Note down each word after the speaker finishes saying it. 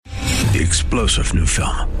The explosive new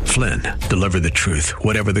film, Flynn, deliver the truth,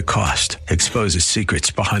 whatever the cost. Exposes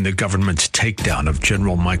secrets behind the government's takedown of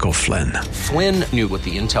General Michael Flynn. Flynn knew what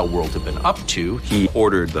the intel world had been up to. He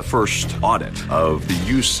ordered the first audit of the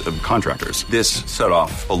use of contractors. This set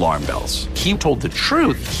off alarm bells. He told the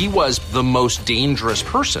truth. He was the most dangerous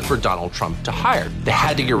person for Donald Trump to hire. They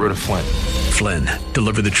had to get rid of Flynn. Flynn,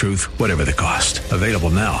 deliver the truth, whatever the cost. Available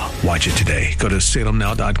now. Watch it today. Go to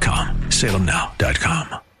salemnow.com.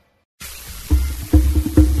 salemnow.com.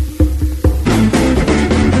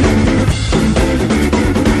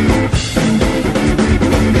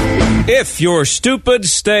 If you're stupid,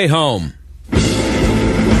 stay home.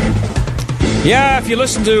 Yeah, if you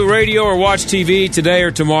listen to radio or watch TV today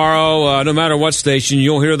or tomorrow, no matter what station,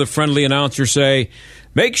 you'll hear the friendly announcer say,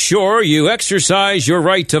 make sure you exercise your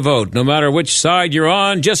right to vote. No matter which side you're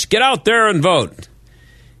on, just get out there and vote.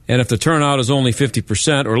 And if the turnout is only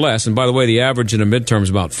 50% or less, and by the way, the average in a midterm is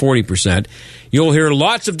about 40%, you'll hear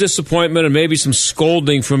lots of disappointment and maybe some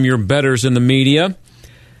scolding from your betters in the media.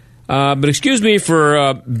 But excuse me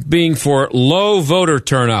for being for low voter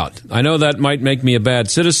turnout. I know that might make me a bad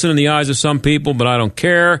citizen in the eyes of some people, but I don't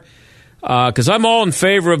care because I'm all in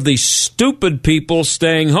favor of the stupid people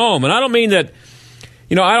staying home. And I don't mean that,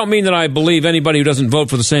 I believe anybody who doesn't vote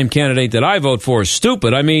for the same candidate that I vote for is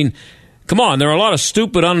stupid. I mean, come on, there are a lot of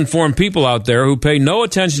stupid, uninformed people out there who pay no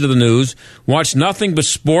attention to the news, watch nothing but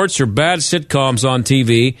sports or bad sitcoms on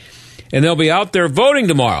TV, and they'll be out there voting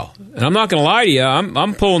tomorrow. And I'm not going to lie to you,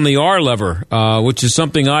 I'm pulling the R lever, which is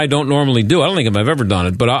something I don't normally do. I don't think I've ever done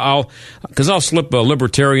it, but I'll slip a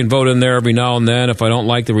libertarian vote in there every now and then if I don't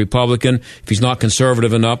like the Republican, if he's not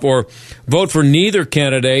conservative enough, or vote for neither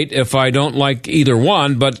candidate if I don't like either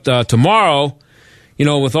one. But tomorrow,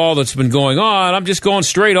 with all that's been going on, I'm just going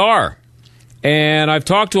straight R. And I've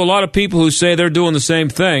talked to a lot of people who say they're doing the same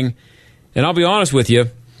thing, and I'll be honest with you,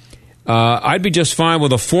 I'd be just fine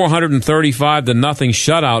with a 435-0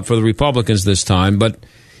 shutout for the Republicans this time. But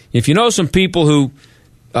if you know some people who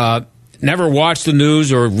never watch the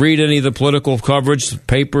news or read any of the political coverage,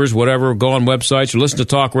 papers, whatever, go on websites or listen to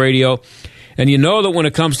talk radio, and you know that when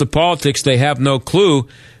it comes to politics they have no clue,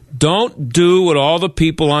 don't do what all the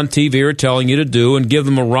people on TV are telling you to do and give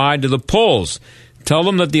them a ride to the polls. Tell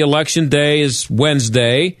them that the election day is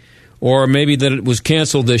Wednesday, or maybe that it was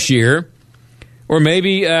canceled this year. Or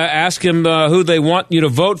maybe ask them who they want you to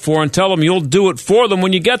vote for and tell them you'll do it for them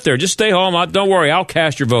when you get there. Just stay home. Don't worry. I'll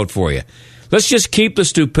cast your vote for you. Let's just keep the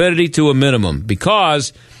stupidity to a minimum,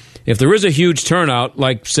 because if there is a huge turnout,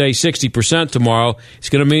 like, say, 60% tomorrow, it's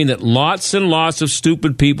going to mean that lots and lots of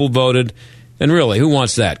stupid people voted. And really, who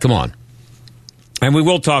wants that? Come on. And we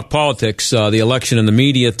will talk politics, the election and the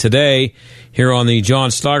media today here on the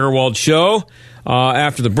John Steigerwald Show.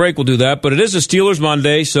 After the break, we'll do that. But it is a Steelers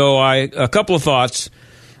Monday, so a couple of thoughts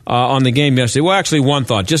on the game yesterday. Well, actually, one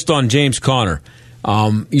thought, just on James Conner.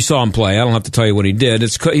 You saw him play. I don't have to tell you what he did.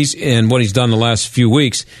 And what he's done the last few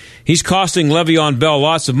weeks. He's costing Le'Veon Bell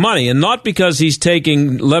lots of money, and not because he's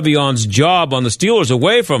taking Le'Veon's job on the Steelers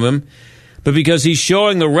away from him, but because he's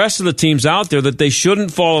showing the rest of the teams out there that they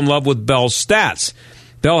shouldn't fall in love with Bell's stats.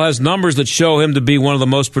 Bell has numbers that show him to be one of the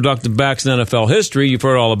most productive backs in NFL history. You've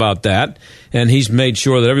heard all about that. And he's made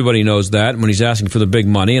sure that everybody knows that when he's asking for the big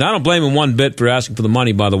money. And I don't blame him one bit for asking for the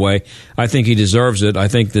money, by the way. I think he deserves it. I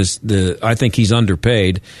think he's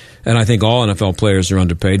underpaid. And I think all NFL players are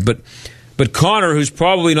underpaid. But Conner, who's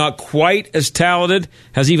probably not quite as talented,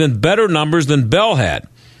 has even better numbers than Bell had.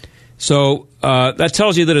 So that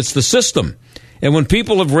tells you that it's the system. And when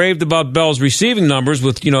people have raved about Bell's receiving numbers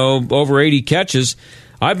with, over 80 catches,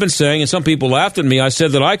 I've been saying, and some people laughed at me, I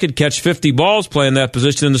said that I could catch 50 balls playing that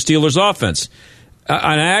position in the Steelers' offense.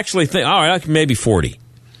 And I actually think, all right, maybe 40.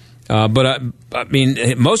 But, I mean,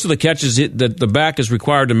 most of the catches that the back is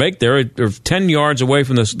required to make there are 10 yards away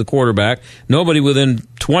from the quarterback, nobody within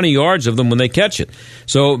 20 yards of them when they catch it.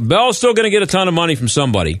 So Bell's still going to get a ton of money from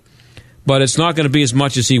somebody, but it's not going to be as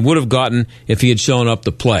much as he would have gotten if he had shown up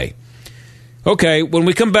to play. Okay, when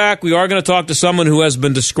we come back, we are going to talk to someone who has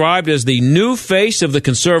been described as the new face of the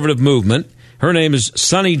conservative movement. Her name is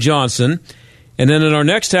Sunny Johnson. And then in our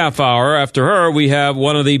next half hour, after her, we have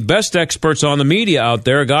one of the best experts on the media out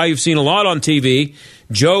there, a guy you've seen a lot on TV,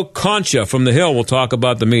 Joe Concha from The Hill will talk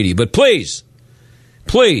about the media. But please,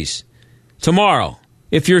 tomorrow,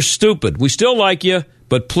 if you're stupid, we still like you,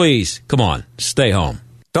 but please, come on, stay home.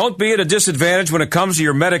 Don't be at a disadvantage when it comes to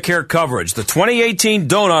your Medicare coverage. The 2018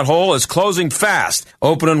 donut hole is closing fast.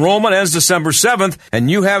 Open enrollment ends December 7th, and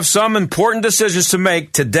you have some important decisions to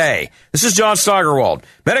make today. This is John Steigerwald.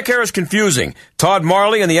 Medicare is confusing. Todd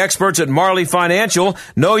Marley and the experts at Marley Financial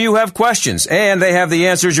know you have questions, and they have the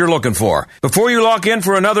answers you're looking for. Before you lock in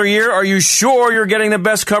for another year, are you sure you're getting the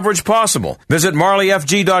best coverage possible? Visit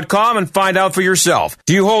MarleyFG.com and find out for yourself.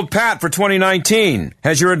 Do you hold pat for 2019?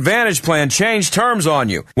 Has your Advantage plan changed terms on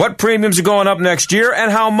you? What premiums are going up next year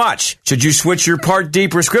and how much? Should you switch your Part D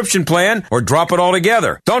prescription plan or drop it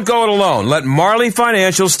altogether? Don't go it alone. Let Marley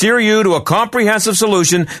Financial steer you to a comprehensive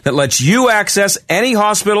solution that lets you access any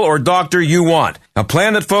hospital or doctor you want. A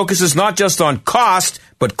plan that focuses not just on cost,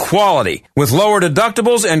 but quality, with lower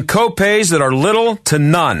deductibles and co-pays that are little to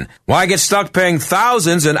none. Why get stuck paying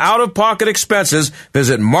thousands in out-of-pocket expenses?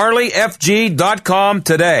 Visit MarleyFG.com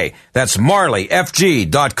today. That's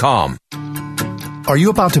MarleyFG.com. Are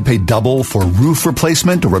you about to pay double for roof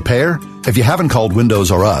replacement or repair? If you haven't called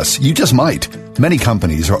Windows R Us, you just might. Many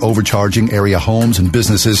companies are overcharging area homes and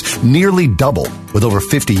businesses nearly double. With over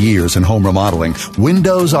 50 years in home remodeling,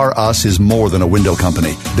 Windows R Us is more than a window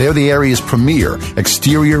company. They're the area's premier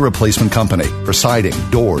exterior replacement company for siding,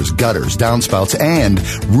 doors, gutters, downspouts, and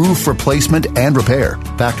roof replacement and repair.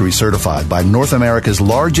 Factory certified by North America's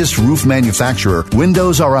largest roof manufacturer,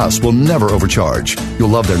 Windows R Us will never overcharge. You'll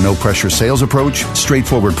love their no-pressure sales approach,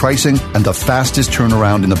 straightforward pricing, and the fastest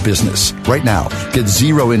turnaround in the business. Right now, get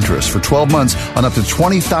zero interest for 12 months on up to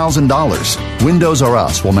 $20,000. Windows R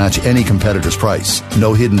Us will match any competitor's price.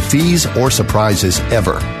 No hidden fees or surprises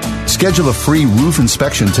ever. Schedule a free roof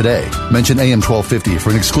inspection today. Mention AM 1250 for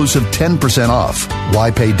an exclusive 10% off.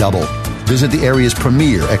 Why pay double? Visit the area's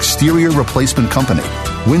premier exterior replacement company.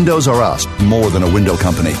 Windows R Us, more than a window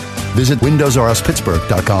company. Visit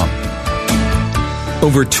WindowsRUsPittsburgh.com.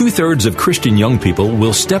 Over 2/3 of Christian young people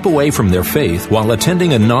will step away from their faith while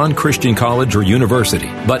attending a non-Christian college or university.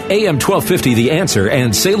 But AM 1250 The Answer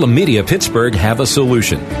and Salem Media Pittsburgh have a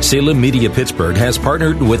solution. Salem Media Pittsburgh has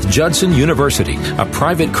partnered with Judson University, a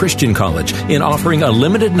private Christian college, in offering a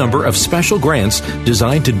limited number of special grants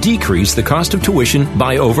designed to decrease the cost of tuition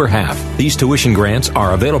by over half. These tuition grants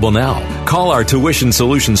are available now. Call our tuition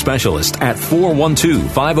solution specialist at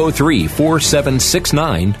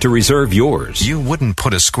 412-503-4769 to reserve yours. You wouldn't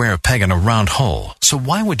put a square peg in a round hole, so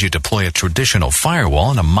why would you deploy a traditional firewall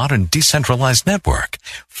in a modern decentralized network?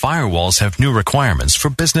 Firewalls have new requirements for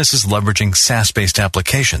businesses leveraging SaaS-based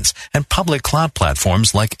applications and public cloud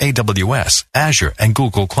platforms like AWS, Azure, and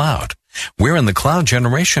Google Cloud. We're in the cloud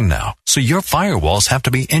generation now, so your firewalls have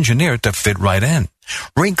to be engineered to fit right in.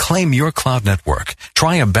 Reclaim your cloud network.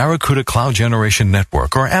 Try a Barracuda Cloud Generation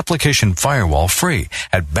Network or application firewall free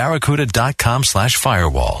at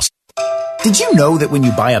barracuda.com/firewalls. Did you know that when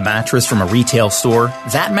you buy a mattress from a retail store,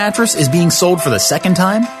 that mattress is being sold for the second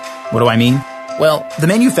time? What do I mean? Well, the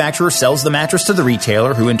manufacturer sells the mattress to the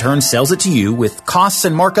retailer, who in turn sells it to you with costs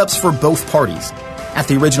and markups for both parties. At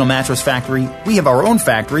the Original Mattress Factory, we have our own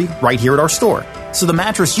factory right here at our store. So the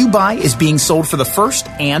mattress you buy is being sold for the first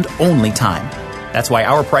and only time. That's why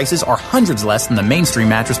our prices are hundreds less than the mainstream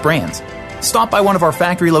mattress brands. Stop by one of our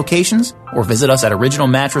factory locations or visit us at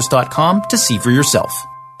originalmattress.com to see for yourself.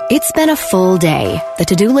 It's been a full day. The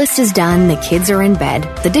to-do list is done, the kids are in bed,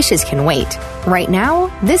 the dishes can wait. Right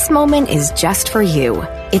now, this moment is just for you.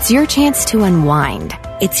 It's your chance to unwind.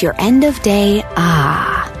 It's your end of day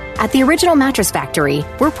At the Original Mattress Factory,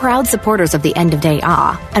 we're proud supporters of the end of day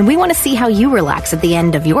and we want to see how you relax at the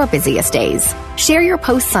end of your busiest days. Share your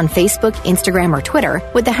posts on Facebook, Instagram, or Twitter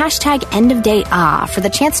with the hashtag EndOfDayAh for the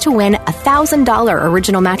chance to win a $1,000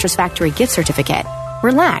 Original Mattress Factory gift certificate.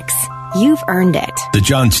 Relax. You've earned it. The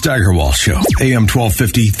John Steigerwald Show, AM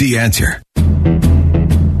 1250, The Answer.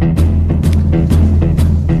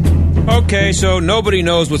 Okay, so nobody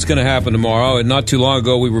knows what's going to happen tomorrow. And not too long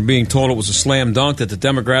ago, we were being told it was a slam dunk that the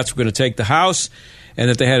Democrats were going to take the House and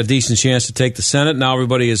that they had a decent chance to take the Senate. Now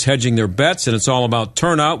everybody is hedging their bets, and it's all about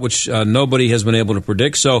turnout, which nobody has been able to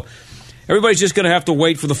predict. So everybody's just going to have to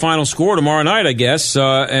wait for the final score tomorrow night, I guess.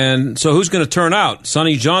 And so who's going to turn out?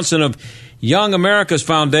 Sonny Johnson of Young America's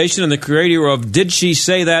Foundation and the creator of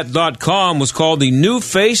DidSheSayThat.com was called the new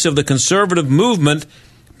face of the conservative movement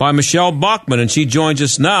by Michelle Bachmann, and she joins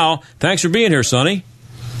us now. Thanks for being here, Sonny.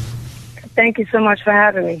 Thank you so much for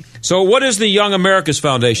having me. So what is the Young America's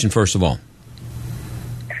Foundation, first of all?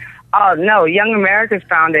 Oh, no, Young America's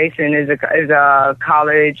Foundation is a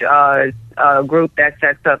college group that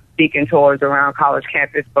sets up speaking tours around college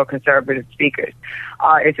campus for conservative speakers.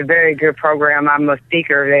 It's a very good program. I'm a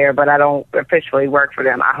speaker there, but I don't officially work for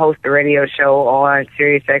them. I host a radio show on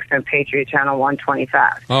Sirius XM Patriot Channel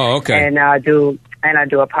 125. Oh, okay. And I do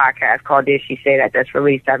a podcast called Did She Say That? That's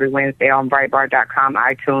released every Wednesday on Breitbart.com,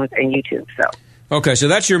 iTunes, and YouTube. So. Okay, so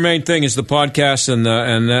that's your main thing is the podcast and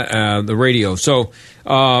the radio. So,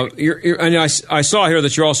 and I saw here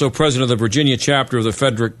that you're also president of the Virginia chapter of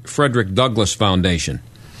the Frederick Douglass Foundation.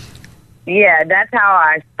 Yeah, that's how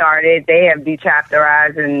I started. They have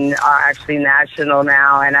dechapterized and are actually national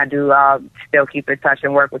now, and I do still keep in touch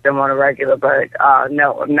and work with them on a regular, but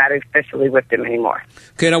no, I'm not officially with them anymore.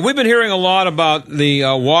 Okay, now we've been hearing a lot about the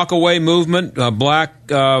walk-away movement, black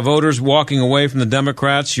voters walking away from the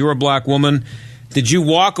Democrats. You're a black woman. Did you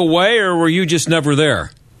walk away, or were you just never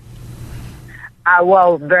there?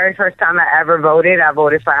 Well, very first time I ever voted, I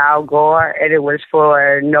voted for Al Gore, and it was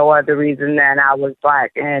for no other reason than I was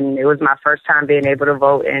black. And it was my first time being able to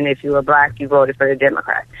vote. And if you were black, you voted for the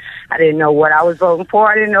Democrat. I didn't know what I was voting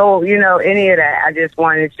for. I didn't know, any of that. I just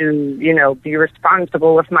wanted to, be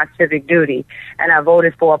responsible with my civic duty. And I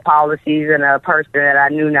voted for policies and a person that I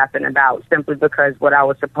knew nothing about simply because what I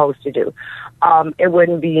was supposed to do. It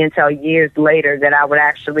wouldn't be until years later that I would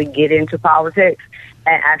actually get into politics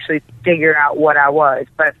and actually figure out what I was.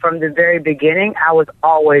 But from the very beginning, I was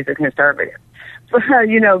always a conservative.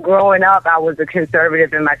 Growing up, I was a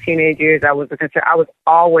conservative. In my teenage years, I was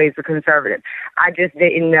always a conservative. I just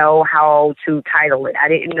didn't know how to title it. I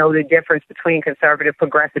didn't know the difference between conservative,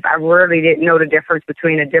 progressive. I really didn't know the difference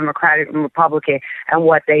between a Democratic and Republican and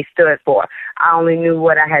what they stood for. I only knew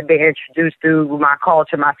what I had been introduced through my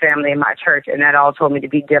culture, my family, and my church, and that all told me to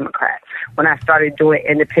be Democrat. When I started doing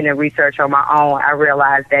independent research on my own, I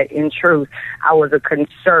realized that in truth, I was a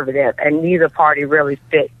conservative, and neither party really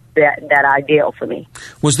fit that ideal for me.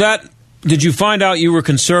 Did you find out you were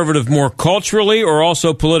conservative more culturally or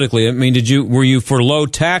also politically? I mean, were you for low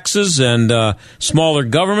taxes and smaller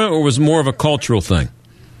government, or was it more of a cultural thing?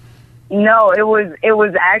 No, it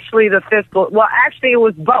was actually the fiscal. Well, actually, it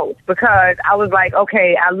was both, because I was like,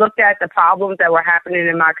 okay, I looked at the problems that were happening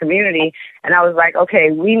in my community, and I was like,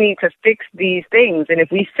 okay, we need to fix these things. And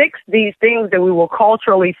if we fix these things, then we will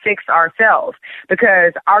culturally fix ourselves,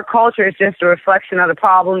 because our culture is just a reflection of the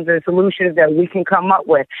problems and solutions that we can come up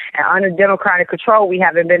with. And under Democratic control, we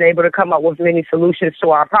haven't been able to come up with many solutions to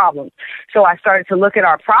our problems. So I started to look at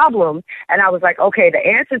our problem, and I was like, okay, the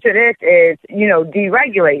answer to this is,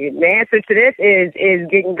 deregulating. The answer to this is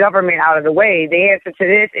getting government out of the way. The answer to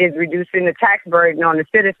this is reducing the tax burden on the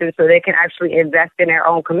citizens so they can actually invest in their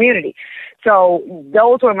own community. So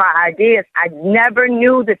those were my ideas. I never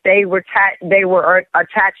knew that they were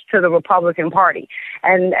attached to the Republican Party.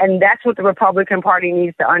 And that's what the Republican Party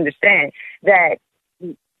needs to understand, that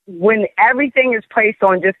when everything is placed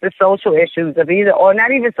on just the social issues of either, or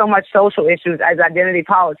not even so much social issues as identity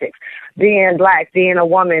politics, being black, being a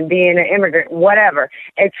woman, being an immigrant, whatever,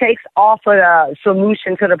 it takes off of the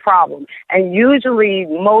solution to the problem. And usually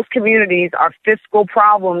most communities are fiscal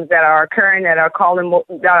problems that are occurring, that are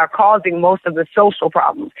causing most of the social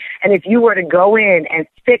problems. And if you were to go in and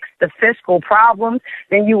fix the fiscal problems,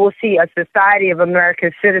 then you will see a society of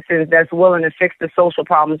American citizens that's willing to fix the social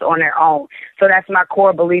problems on their own. So that's my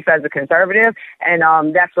core belief as a conservative,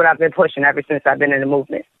 and that's what I've been pushing ever since I've been in the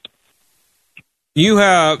movement.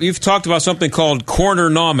 You've talked about something called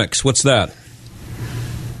cornernomics. What's that?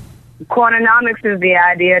 Cornernomics is the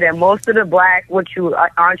idea that most of the black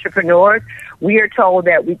entrepreneurs, we are told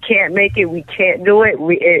that we can't make it, we can't do it,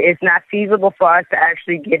 it's not feasible for us to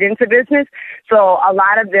actually get into business. So a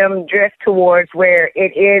lot of them drift towards where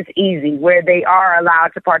it is easy, where they are allowed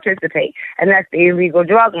to participate, and that's the illegal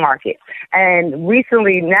drug market. And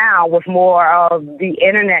recently now, with more of the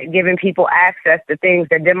internet giving people access to things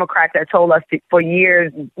that Democrats have told us for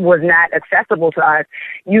years was not accessible to us,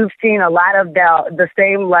 you've seen a lot of the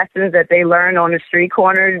same lessons that they learned on the street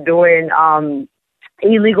corners doing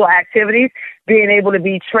illegal activities being able to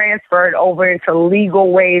be transferred over into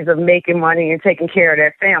legal ways of making money and taking care of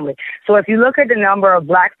their family. So if you look at the number of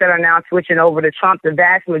blacks that are now switching over to Trump, the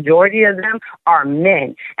vast majority of them are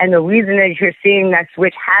men. And the reason that you're seeing that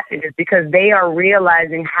switch happen is because they are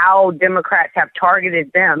realizing how Democrats have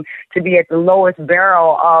targeted them to be at the lowest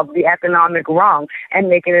barrel of the economic rung and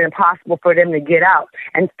making it impossible for them to get out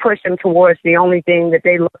and push them towards the only thing that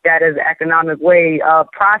they looked at as an economic way of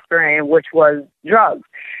prospering, which was drugs.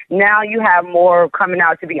 Now you have more coming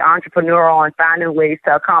out to be entrepreneurial and finding ways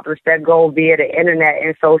to accomplish that goal via the internet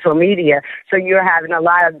and social media. So you're having a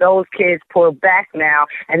lot of those kids pull back now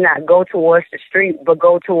and not go towards the street, but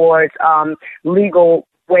go towards legal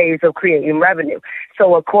ways of creating revenue. So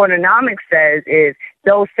what Cornernomics says is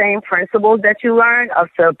those same principles that you learn of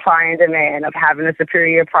supply and demand, of having a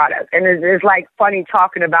superior product. And it's like funny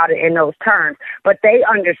talking about it in those terms, but they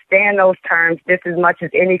understand those terms just as much as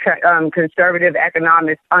any conservative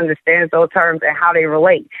economist understands those terms and how they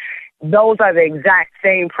relate. those are the exact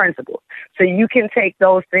same principles. So you can take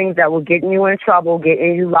those things that will get you in trouble,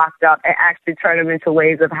 getting you locked up, and actually turn them into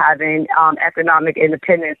ways of having economic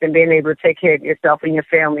independence and being able to take care of yourself and your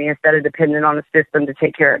family instead of depending on a system to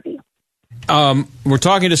take care of you. We're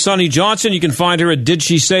talking to Sunny Johnson. You can find her at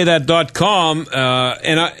didshesaysthat.com.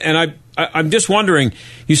 I'm just wondering,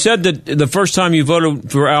 you said that the first time you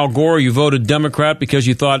voted for Al Gore, you voted Democrat because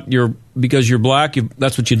you thought because you're black,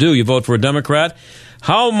 that's what you do. You vote for a Democrat.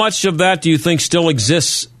 How much of that do you think still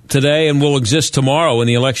exists today and will exist tomorrow in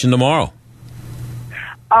the election tomorrow?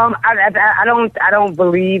 I don't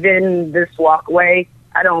believe in this walkway.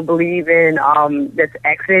 I don't believe in this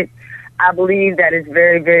exit. I believe that it's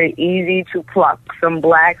very, very easy to pluck some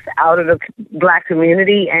blacks out of the black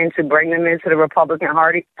community and to bring them into the Republican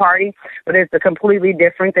Party. But it's a completely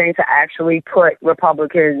different thing to actually put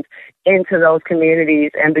Republicans into those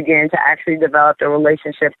communities and begin to actually develop the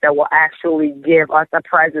relationships that will actually give us a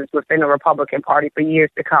presence within the Republican Party for years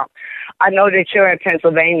to come. I know that you're in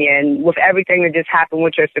Pennsylvania, and with everything that just happened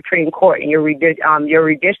with your Supreme Court and your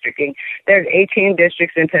redistricting, there's 18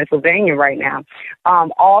 districts in Pennsylvania right now.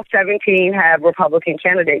 All 17 have Republican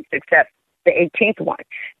candidates except the 18th one.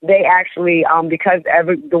 They actually, because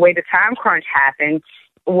the way the time crunch happened,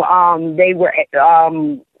 they were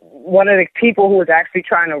one of the people who was actually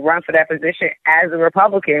trying to run for that position as a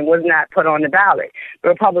Republican was not put on the ballot. The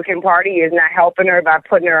Republican Party is not helping her by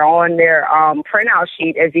putting her on their printout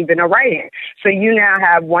sheet as even a write-in. So you now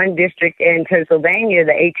have one district in Pennsylvania,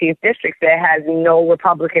 the 18th district, that has no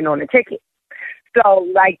Republican on the ticket. So,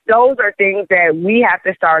 those are things that we have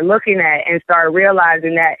to start looking at and start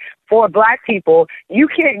realizing that for black people, you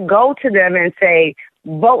can't go to them and say,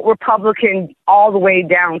 vote Republican all the way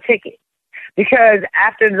down ticket. Because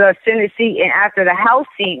after the Senate seat and after the House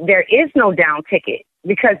seat, there is no down ticket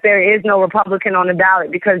because there is no Republican on the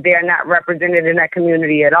ballot because they are not represented in that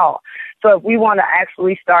community at all. So if we want to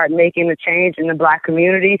actually start making a change in the black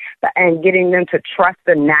community and getting them to trust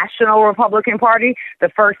the national Republican Party, the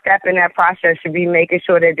first step in that process should be making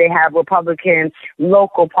sure that they have Republican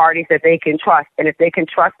local parties that they can trust. And if they can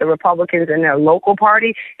trust the Republicans in their local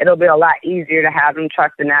party, it'll be a lot easier to have them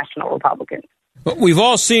trust the national Republicans. We've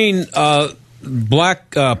all seen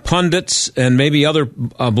black pundits and maybe other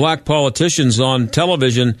black politicians on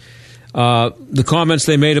television. The comments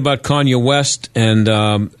they made about Kanye West and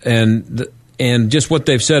just what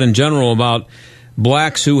they've said in general about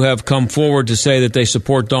blacks who have come forward to say that they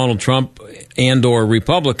support Donald Trump and or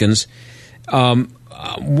Republicans.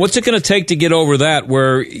 What's it going to take to get over that?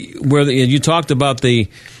 Where you talked about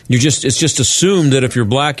it's just assumed that if you're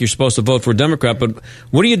black, you're supposed to vote for a Democrat. But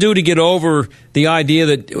what do you do to get over the idea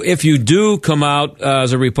that if you do come out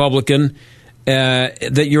as a Republican,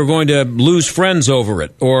 that you're going to lose friends over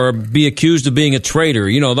it or be accused of being a traitor?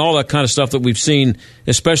 You know, all that kind of stuff that we've seen,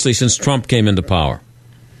 especially since Trump came into power.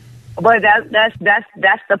 But that's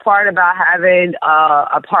the part about having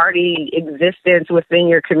a party existence within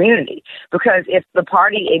your community. Because if the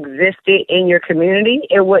party existed in your community,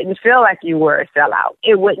 it wouldn't feel like you were a sellout.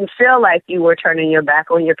 It wouldn't feel like you were turning your back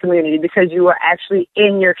on your community because you were actually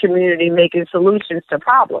in your community making solutions to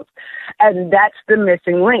problems. And that's the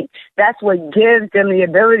missing link. That's what gives them the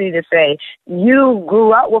ability to say, you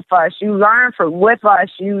grew up with us, you learned with us,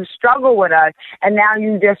 you struggle with us, and now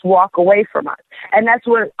you just walk away from us. And that's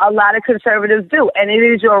what a lot of conservatives do. And it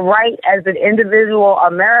is your right as an individual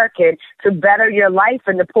American to better your life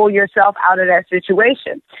and to pull yourself out of that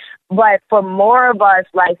situation. But for more of us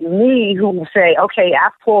like me who say, okay,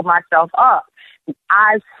 I've pulled myself up,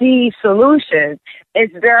 I see solutions,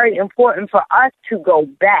 it's very important for us to go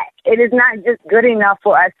back. It is not just good enough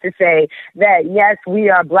for us to say that, yes, we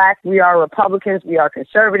are black, we are Republicans, we are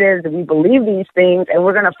conservatives, and we believe these things, and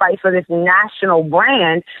we're going to fight for this national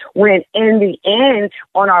brand when in the end,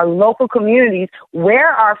 on our local communities, where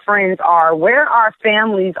our friends are, where our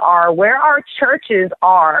families are, where our churches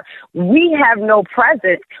are, we have no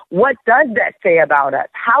presence. What does that say about us?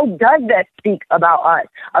 How does that speak about us,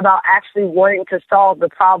 about actually wanting to solve the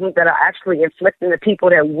problems that are actually inflicting the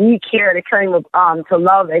people that we care to claim to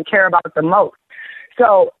love and care about the most?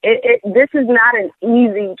 So this is not an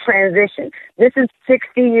easy transition. This is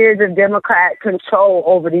 60 years of Democrat control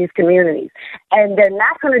over these communities. And they're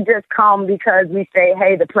not going to just come because we say,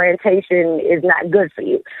 hey, the plantation is not good for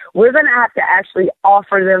you. We're going to have to actually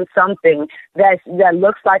offer them something that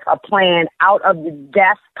looks like a plan out of the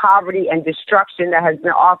death, poverty, and destruction that has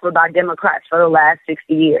been offered by Democrats for the last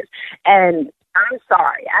 60 years. And I'm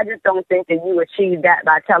sorry. I just don't think that you achieve that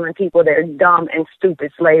by telling people they're dumb and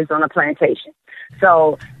stupid slaves on a plantation.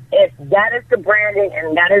 So if that is the branding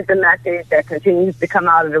and that is the message that continues to come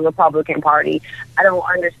out of the Republican Party, I don't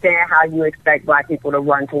understand how you expect black people to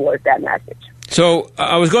run towards that message. So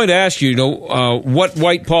I was going to ask you, what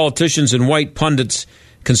white politicians and white pundits,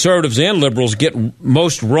 conservatives and liberals, get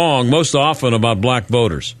most wrong most often about black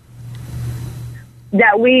voters?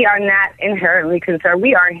 That we are not inherently conservative.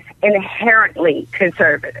 We are inherently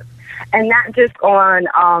conservative. And not just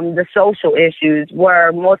on the social issues,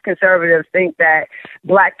 where most conservatives think that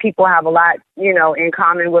black people have a lot, in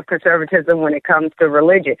common with conservatism when it comes to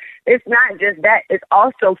religion. It's not just that. It's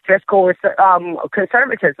also fiscal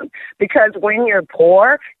conservatism. Because when you're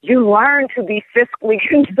poor, you learn to be fiscally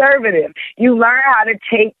conservative. You learn how to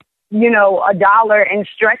take a dollar and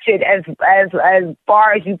stretch it as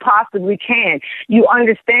far as you possibly can. You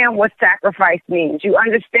understand what sacrifice means. You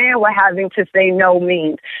understand what having to say no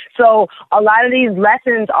means. So a lot of these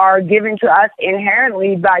lessons are given to us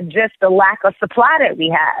inherently by just the lack of supply that we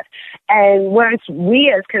have. And once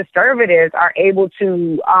we as conservatives are able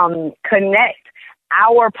to connect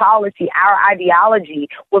our policy, our ideology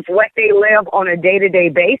with what they live on a day-to-day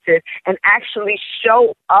basis and actually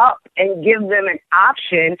show up and give them an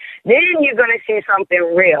option, then you're going to see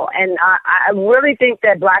something real. And I really think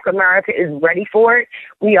that Black America is ready for it.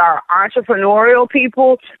 We are entrepreneurial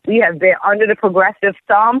people. We have been under the progressive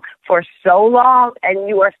thumb for so long, and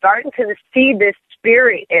you are starting to see this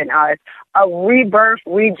spirit in us of rebirth,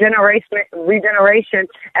 regeneration,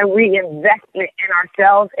 and reinvestment in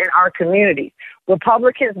ourselves and our communities.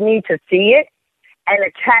 Republicans need to see it and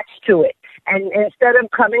attach to it. And instead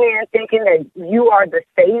of coming in thinking that you are the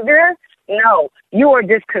savior, no, you are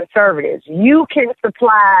just conservatives. You can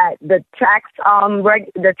supply the tax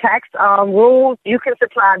rules. You can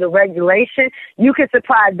supply the regulation. You can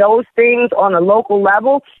supply those things on a local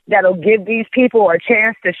level that'll give these people a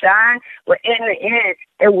chance to shine. But in the end,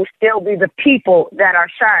 it will still be the people that are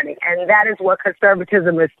shining. And that is what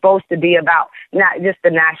conservatism is supposed to be about, not just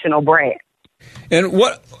the national brand. And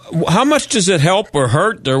how much does it help or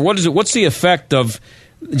hurt, or what's the effect of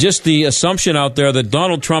just the assumption out there that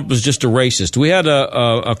Donald Trump is just a racist? We had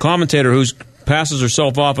a commentator who passes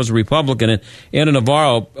herself off as a Republican, and Anna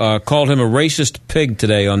Navarro called him a racist pig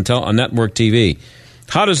today on network TV.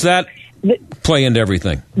 How does that play into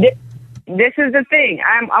everything? This is the thing.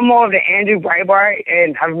 I'm more of the Andrew Breitbart,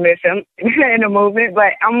 and I've missed him in the movement,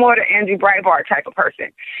 but I'm more the Andrew Breitbart type of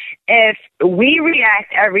person. If we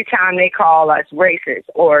react every time they call us racist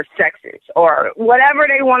or sexist or whatever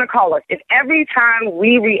they want to call us, if every time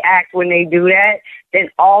we react when they do that, then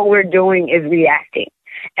all we're doing is reacting,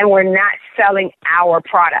 and we're not selling our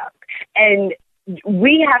product. And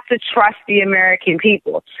we have to trust the American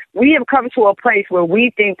people. We have come to a place where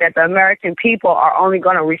we think that the American people are only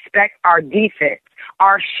going to respect our defense,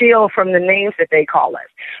 our shield from the names that they call us.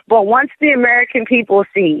 But once the American people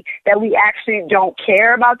see that we actually don't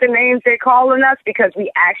care about the names they're calling us because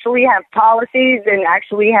we actually have policies and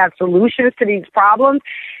actually have solutions to these problems,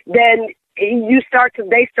 then they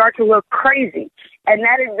start to look crazy. And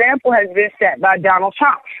that example has been set by Donald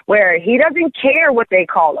Trump, where he doesn't care what they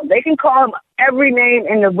call him. They can call him every name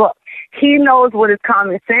in the book. He knows what is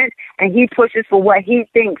common sense, and he pushes for what he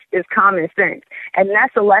thinks is common sense. And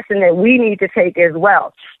that's a lesson that we need to take as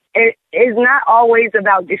well. It is not always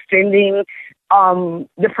about defending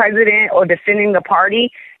the president or defending the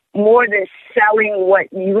party, more than selling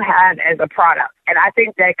what you have as a product. And I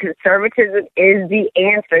think that conservatism is the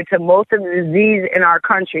answer to most of the disease in our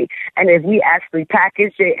country. And if we actually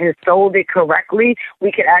packaged it and sold it correctly,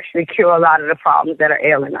 we could actually cure a lot of the problems that are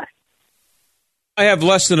ailing us. I have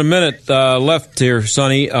less than a minute left here,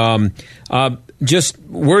 Sonny. Just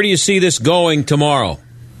where do you see this going tomorrow?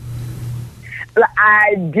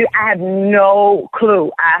 I have no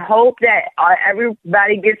clue. I hope that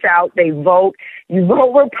everybody gets out, they vote. You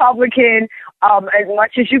vote Republican as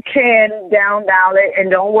much as you can down ballot,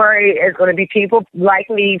 and don't worry, it's going to be people like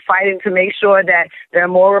me fighting to make sure that there are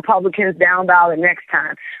more Republicans down ballot next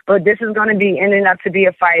time. But this is going to be ending up to be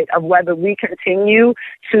a fight of whether we continue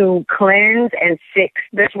to cleanse and fix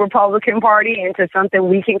this Republican Party into something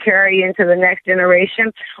we can carry into the next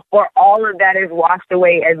generation, or all of that is washed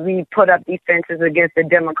away as we put up defenses against the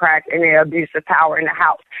Democrats and their abuse of power in the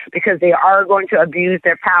House, because they are going to abuse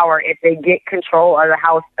their power if they get control of the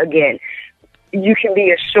House again. You can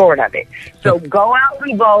be assured of it. So go out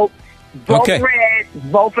and vote. Vote red,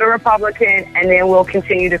 vote for the Republican, and then we'll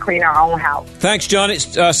continue to clean our own house. Thanks, Johnny.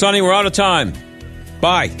 Sonny, we're out of time.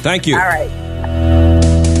 Bye. Thank you. All right.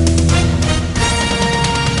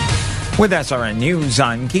 With SRN News,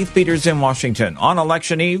 I'm Keith Peters in Washington. On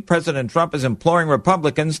election eve, President Trump is imploring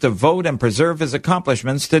Republicans to vote and preserve his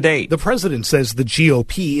accomplishments to date. The president says the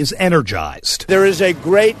GOP is energized. There is a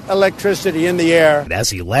great electricity in the air. And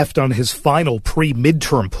as he left on his final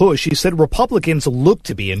pre-midterm push, he said Republicans look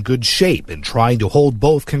to be in good shape in trying to hold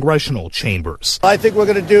both congressional chambers. I think we're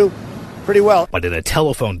going to do pretty well. But in a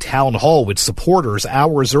telephone town hall with supporters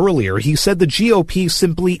hours earlier, he said the GOP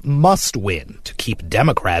simply must win to keep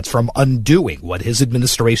Democrats from undoing what his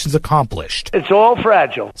administration's accomplished. It's all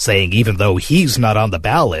fragile. Saying even though he's not on the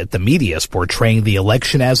ballot, the media is portraying the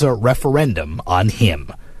election as a referendum on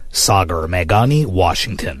him. Sagar Meghani,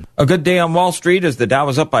 Washington. A good day on Wall Street as the Dow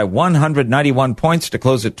was up by 191 points to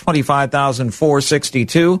close at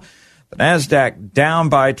 25,462. The NASDAQ down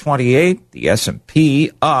by 28, the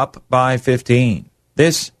S&P up by 15.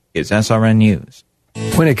 This is SRN News.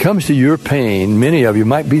 When it comes to your pain, many of you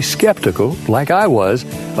might be skeptical, like I was,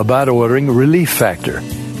 about ordering Relief Factor.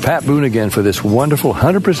 Pat Boone again for this wonderful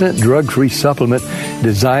 100% drug-free supplement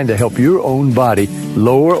designed to help your own body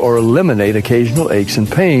lower or eliminate occasional aches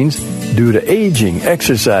and pains due to aging,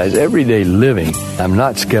 exercise, everyday living. I'm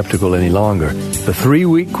not skeptical any longer. The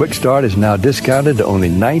 3-week quick start is now discounted to only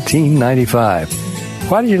 $19.95.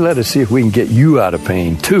 Why don't you let us see if we can get you out of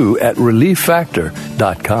pain, too, at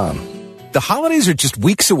ReliefFactor.com. The holidays are just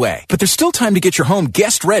weeks away, but there's still time to get your home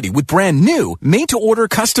guest ready with brand new made-to-order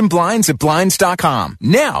custom blinds at Blinds.com.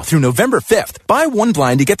 Now through November 5th, buy one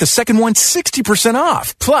blind to get the second one 60%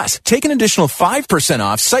 off. Plus, take an additional 5%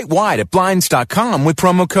 off site-wide at Blinds.com with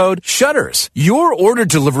promo code SHUTTERS. Your order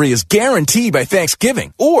delivery is guaranteed by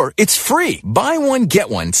Thanksgiving, or it's free. Buy one, get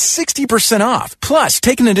one 60% off. Plus,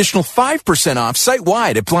 take an additional 5% off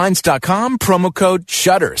site-wide at Blinds.com, promo code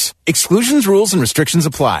SHUTTERS. Exclusions, rules, and restrictions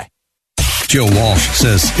apply. Joe Walsh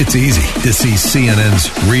says it's easy to see CNN's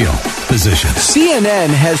real position. CNN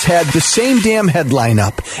has had the same damn headline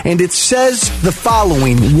up, and it says the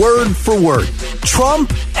following, word for word.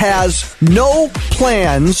 Trump has no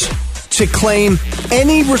plans to claim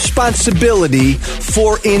any responsibility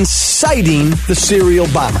for inciting the serial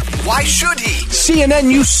bomber. Why should he?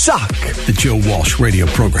 CNN, you suck. The Joe Walsh radio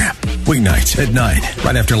program. Weeknights at 9,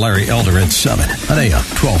 right after Larry Elder at 7 on AM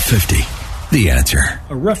 1250. The Answer.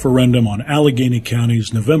 A referendum on Allegheny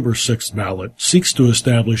County's November 6th ballot seeks to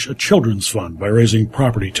establish a children's fund by raising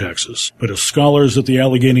property taxes. But as scholars at the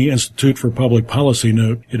Allegheny Institute for Public Policy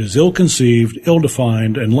note, it is ill-conceived,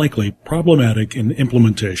 ill-defined, and likely problematic in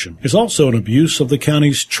implementation. It's also an abuse of the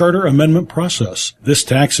county's charter amendment process. This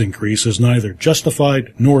tax increase is neither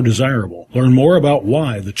justified nor desirable. Learn more about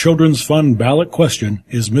why the Children's Fund ballot question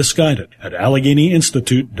is misguided at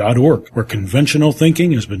AlleghenyInstitute.org, where conventional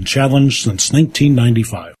thinking has been challenged since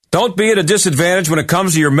 1995. Don't be at a disadvantage when it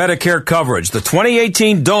comes to your Medicare coverage. The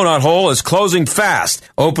 2018 donut hole is closing fast.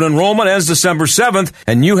 Open enrollment ends December 7th,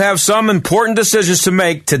 and you have some important decisions to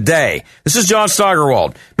make today. This is John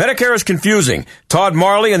Steigerwald. Medicare is confusing. Todd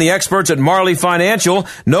Marley and the experts at Marley Financial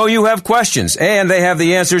know you have questions, and they have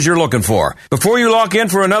the answers you're looking for. Before you lock in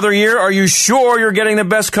for another year, are you sure you're getting the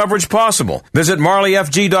best coverage possible? Visit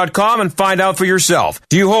MarleyFG.com and find out for yourself.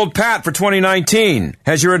 Do you hold pat for 2019?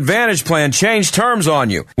 Has your Advantage plan changed terms on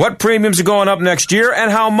you? What premiums are going up next year and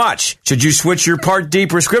how much? Should you switch your Part D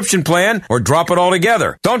prescription plan or drop it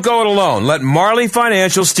altogether? Don't go it alone. Let Marley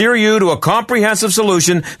Financial steer you to a comprehensive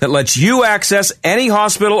solution that lets you access any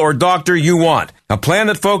hospital or doctor you want. A plan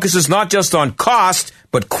that focuses not just on cost,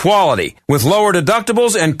 but quality, with lower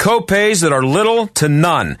deductibles and co-pays that are little to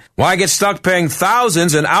none. Why get stuck paying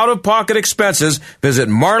thousands in out-of-pocket expenses? Visit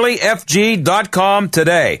MarleyFG.com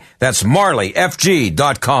today. That's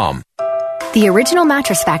MarleyFG.com. The Original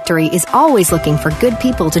Mattress Factory is always looking for good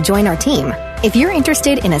people to join our team. If you're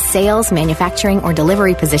interested in a sales, manufacturing, or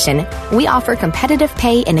delivery position, we offer competitive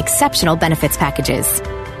pay and exceptional benefits packages.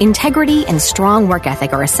 Integrity and strong work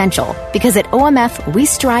ethic are essential because at OMF, we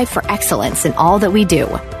strive for excellence in all that we do.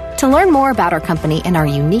 To learn more about our company and our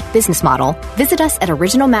unique business model, visit us at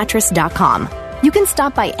originalmattress.com. You can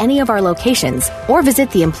stop by any of our locations or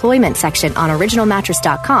visit the employment section on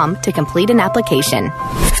originalmattress.com to complete an application.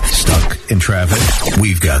 Stuck in traffic?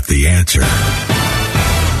 We've got the answer.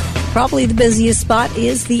 Probably the busiest spot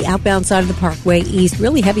is the outbound side of the Parkway East.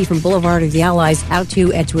 Really heavy from Boulevard of the Allies out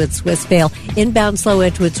to Edgewood Swissvale. Inbound slow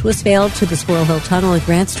Edgewood Swissvale to the Squirrel Hill Tunnel and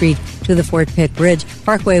Grant Street to the Fort Pitt Bridge.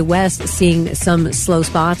 Parkway West seeing some slow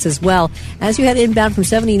spots as well. As you head inbound from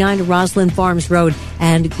 79 to Roslyn Farms Road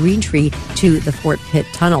and Green Tree to the Fort Pitt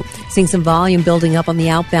Tunnel. Seeing some volume building up on the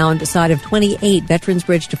outbound side of 28 Veterans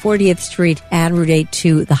Bridge to 40th Street and Route 8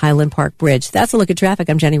 to the Highland Park Bridge. That's a look at traffic.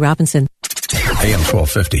 I'm Jenny Robinson. AM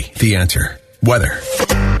 1250, The Answer. Weather.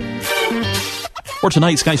 For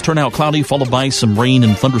tonight, skies turn out cloudy, followed by some rain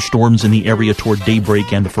and thunderstorms in the area toward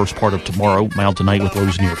daybreak and the first part of tomorrow. Mild tonight with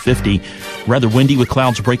lows near 50. Rather windy with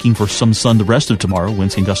clouds breaking for some sun the rest of tomorrow.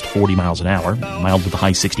 Winds can gust 40 miles an hour. Mild with a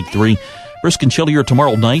high 63. Brisk and chillier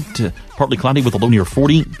tomorrow night. Partly cloudy with a low near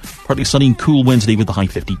 40. Partly sunny and cool Wednesday with a high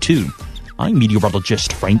 52. I'm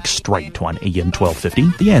meteorologist Frank Strait on AM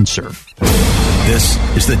 1250, The Answer. This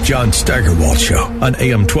is the John Steigerwald Show on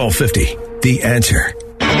AM 1250, The Answer.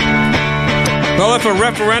 Well, if a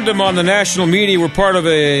referendum on the national media were part of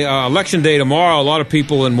a election day tomorrow, a lot of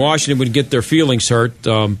people in Washington would get their feelings hurt.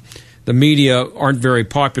 The media aren't very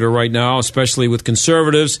popular right now, especially with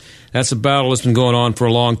conservatives. That's a battle that's been going on for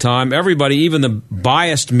a long time. Everybody, even the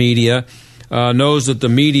biased media, knows that the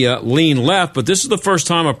media lean left, but this is the first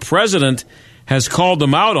time a president has called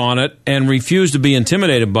them out on it and refused to be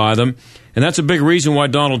intimidated by them. And that's a big reason why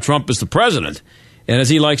Donald Trump is the president. And as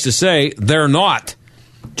he likes to say, they're not.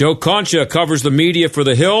 Joe Concha covers the media for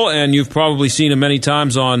The Hill, and you've probably seen him many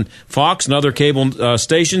times on Fox and other cable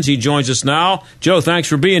stations. He joins us now. Joe, thanks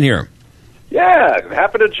for being here. Yeah,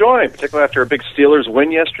 happy to join, particularly after a big Steelers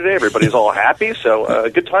win yesterday. Everybody's all happy, so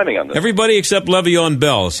good timing on this. Everybody except Le'Veon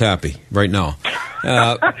Bell is happy right now.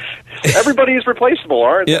 Everybody's replaceable,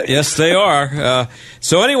 aren't they? Yes, they are.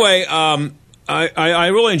 So anyway, I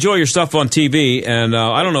really enjoy your stuff on TV, and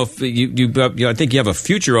I don't know if I think you have a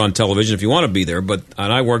future on television if you want to be there, and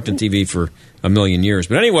I worked in TV for a million years.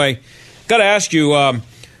 But anyway, got to ask you,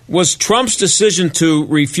 was Trump's decision to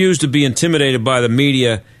refuse to be intimidated by the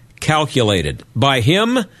media calculated by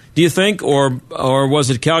him, do you think, or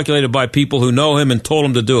was it calculated by people who know him and told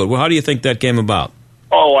him to do it? Well, how do you think that came about?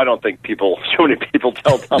 Oh, I don't think so many people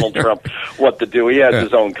tell Donald Trump what to do. He has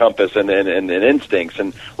his own compass and instincts.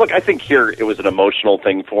 And look, I think here it was an emotional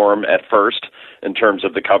thing for him at first in terms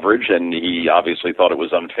of the coverage, and he obviously thought it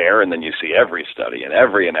was unfair. And then you see every study and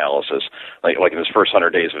every analysis, like in his first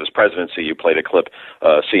 100 days of his presidency, you played a clip,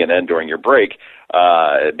 CNN during your break,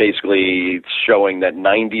 basically showing that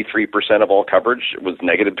 93% of all coverage was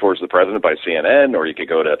negative towards the president by CNN, or you could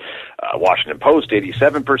go to Washington Post,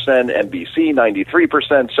 87%, NBC,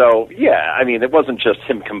 93%. So, yeah, I mean, it wasn't just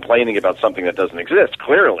him complaining about something that doesn't exist.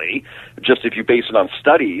 Clearly, just if you base it on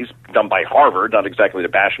studies done by Harvard, not exactly the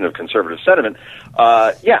bastion of conservative sentiment,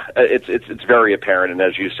 it's very apparent. And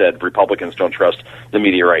as you said, Republicans don't trust the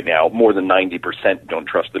media right now. More than 90% don't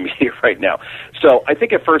trust the media right now. So I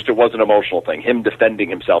think at first it was an emotional thing, him defending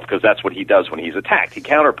himself, because that's what he does when he's attacked. He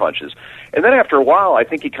counterpunches. And then after a while, I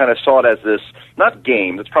think he kind of saw it as this, not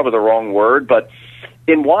game, that's probably the wrong word, but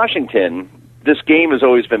in Washington, this game has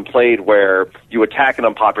always been played where you attack an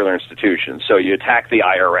unpopular institution. So you attack the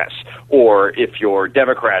IRS, or if you're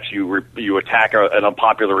Democrats, you attack an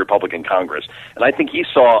unpopular Republican Congress. And I think he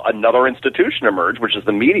saw another institution emerge, which is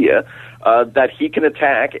the media, that he can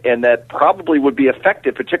attack and that probably would be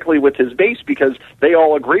effective, particularly with his base, because they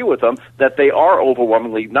all agree with him that they are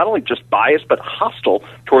overwhelmingly not only just biased, but hostile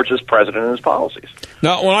towards his president and his policies.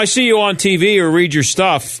 Now, when I see you on TV or read your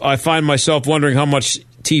stuff, I find myself wondering how much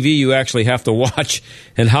TV you actually have to watch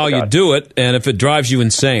and how you do it, and if it drives you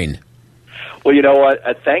insane. Well, you know what?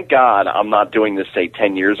 Thank God I'm not doing this, say,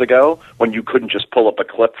 10 years ago, when you couldn't just pull up a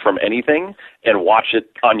clip from anything and watch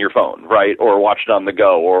it on your phone, right? Or watch it on the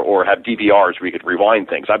go, or have DVRs where you could rewind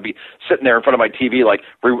things. I'd be sitting there in front of my TV, like,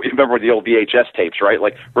 remember the old VHS tapes, right?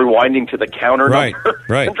 Like, rewinding to the counter number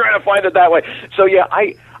and trying to find it that way. So, yeah,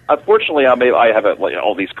 unfortunately, I have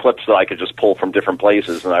all these clips that I could just pull from different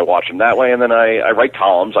places, and I watch them that way. And then I write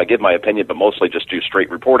columns. I give my opinion, but mostly just do straight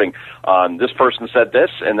reporting on this person said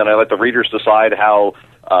this, and then I let the readers decide how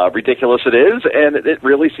ridiculous it is, and it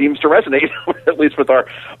really seems to resonate, at least with our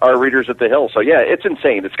readers at The Hill. So, yeah, it's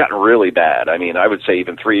insane. It's gotten really bad. I mean, I would say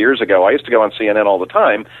even 3 years ago, I used to go on CNN all the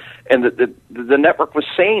time, and the network was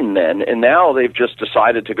sane then, and now they've just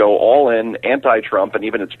decided to go all in anti-Trump, and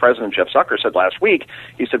even its president, Jeff Zucker, said last week,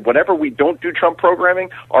 he said, whenever we don't do Trump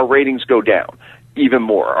programming, our ratings go down even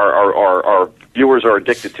more. Our viewers are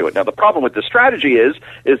addicted to it. Now, the problem with this strategy is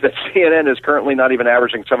that CNN is currently not even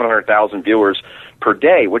averaging 700,000 viewers per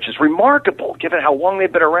day, which is remarkable, given how long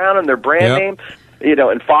they've been around and their brand name. You know,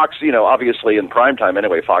 and Fox, obviously in primetime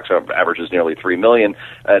anyway, Fox averages nearly 3 million.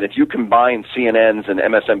 And if you combine CNN's and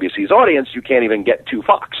MSNBC's audience, you can't even get to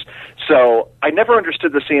Fox. So I never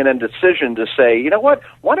understood the CNN decision to say, you know what,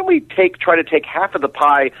 why don't we try to take half of the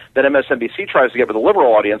pie that MSNBC tries to get with a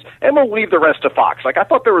liberal audience, and we'll leave the rest to Fox. Like, I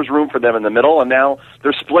thought there was room for them in the middle, and now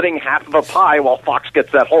they're splitting half of a pie while Fox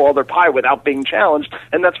gets that whole other pie without being challenged,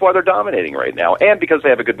 and that's why they're dominating right now. And because they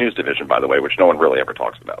have a good news division, by the way, which no one really ever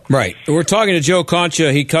talks about. Right. We're talking to Joe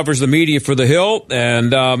Concha. He covers the media for The Hill,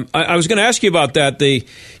 and I was going to ask you about that.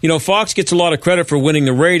 Fox gets a lot of credit for winning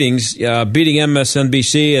the ratings, beating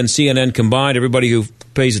MSNBC and CNN combined. Everybody who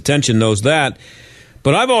pays attention knows that.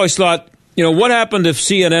 But I've always thought, what would happen if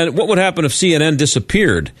CNN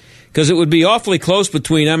disappeared? Because it would be awfully close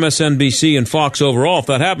between MSNBC and Fox overall if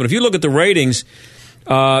that happened. If you look at the ratings,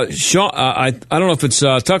 I don't know if it's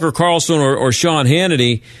Tucker Carlson or Sean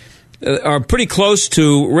Hannity are pretty close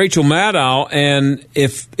to Rachel Maddow. And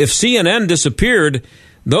if CNN disappeared,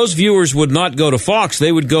 those viewers would not go to Fox.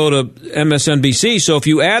 They would go to MSNBC. So if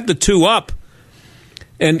you add the two up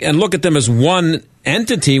and look at them as one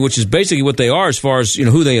entity, which is basically what they are as far as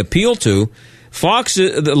who they appeal to, Fox,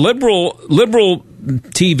 the liberal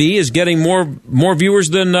TV, is getting more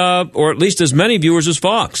viewers than, or at least as many viewers as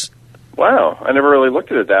Fox. Wow, I never really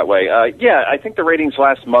looked at it that way. I think the ratings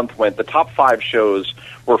last month the top 5 shows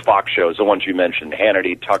were Fox shows, the ones you mentioned,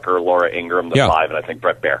 Hannity, Tucker, Laura Ingraham, the 5, and I think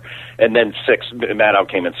Brett Baer. And then 6, Maddow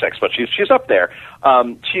came in 6, but she's up there.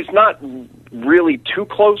 She's not really too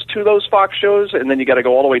close to those Fox shows, and then you got to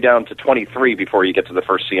go all the way down to 23 before you get to the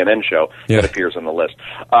first CNN show that appears on the list.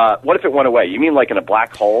 What if it went away? You mean like in a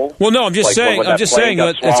black hole? Well, no, I'm just saying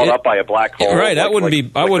that swallowed up by a black hole. Right, I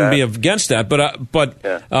wouldn't be against that, but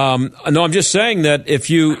no, I'm just saying that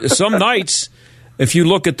some nights, if you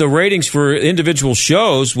look at the ratings for individual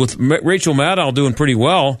shows, with Rachel Maddow doing pretty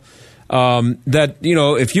well,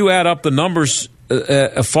 if you add up the numbers,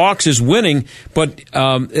 Fox is winning. But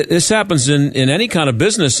this happens in any kind of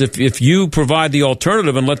business. If you provide the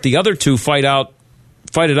alternative and let the other two fight it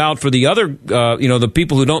out for the other, the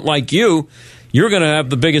people who don't like you, you're going to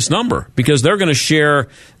have the biggest number because they're going to share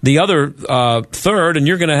the other third, and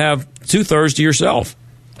you're going to have 2/3 to yourself.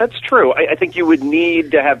 That's true. I think you would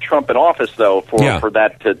need to have Trump in office, though, for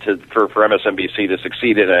that for MSNBC to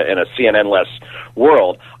succeed in a CNN-less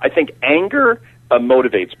world. I think anger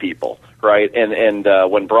motivates people, right? And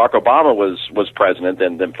when Barack Obama was president,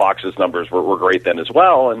 then Fox's numbers were great then as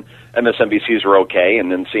well, and MSNBC's were okay,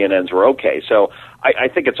 and then CNN's were okay. So I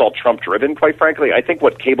think it's all Trump-driven, quite frankly. I think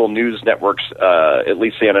what cable news networks, at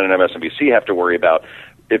least CNN and MSNBC, have to worry about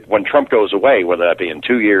when Trump goes away, whether that be in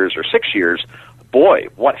 2 years or 6 years, boy,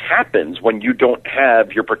 what happens when you don't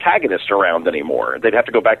have your protagonist around anymore? They'd have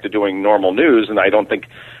to go back to doing normal news, and I don't think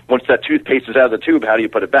once that toothpaste is out of the tube, how do you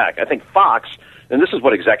put it back? I think Fox, and this is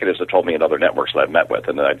what executives have told me in other networks that I've met with,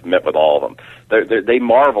 and I've met with all of them, they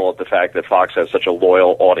marvel at the fact that Fox has such a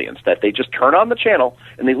loyal audience, that they just turn on the channel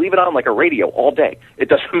and they leave it on like a radio all day. It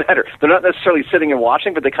doesn't matter. They're not necessarily sitting and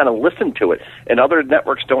watching, but they kind of listen to it, and other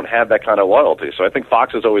networks don't have that kind of loyalty. So I think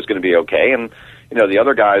Fox is always going to be okay, and the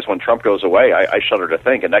other guys, when Trump goes away, I shudder to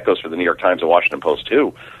think, and that goes for the New York Times and Washington Post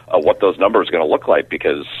too, what those numbers are going to look like,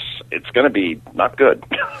 because it's going to be not good.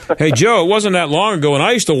 Hey, Joe, it wasn't that long ago, and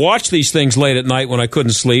I used to watch these things late at night when I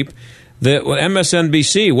couldn't sleep. The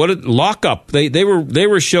MSNBC, Lockup? They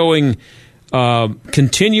were showing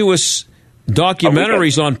continuous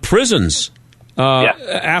documentaries on prisons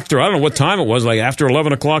after, I don't know what time it was, like after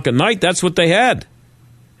 11 o'clock at night. That's what they had.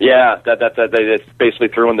 Yeah, they basically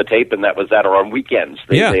threw in the tape, and that was that. Or on weekends,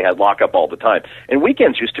 they had lockup all the time. And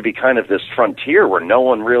weekends used to be kind of this frontier where no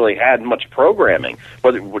one really had much programming,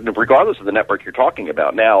 regardless of the network you're talking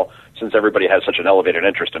about. Now, since everybody has such an elevated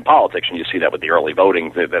interest in politics, and you see that with the early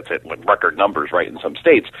voting, that's at record numbers, right, in some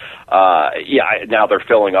states. Now they're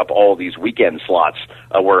filling up all these weekend slots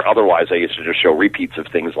where otherwise they used to just show repeats of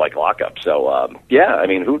things like Lockup. So, I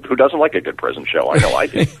mean, who doesn't like a good prison show? I know I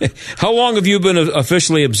do. How long have you been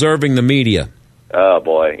officially observing the media? Oh,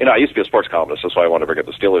 boy. I used to be a sports columnist. That's why I wanted to bring up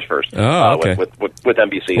the Steelers first. Oh, okay. With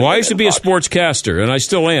NBC. Well, I used to be a sportscaster, and I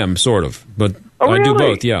still am, sort of. But I do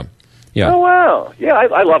both, yeah. Oh, wow. Yeah,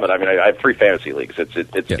 I love it. I mean, I have 3 fantasy leagues. It's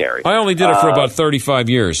scary. I only did it for about 35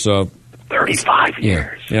 years, so... 35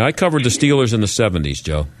 years? Yeah, I covered the Steelers in the 70s,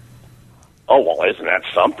 Joe. Oh, well, isn't that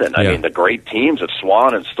something? I mean, the great teams of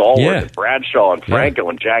Swan and Stallworth and Bradshaw and Franco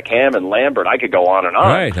and Jack Ham and Lambert. I could go on and on.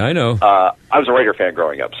 Right, I know. I was a Raider fan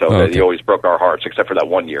growing up, so they always broke our hearts, except for that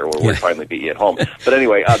one year where we finally beat you at home. But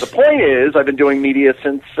anyway, the point is, I've been doing media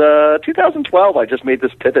since 2012. I just made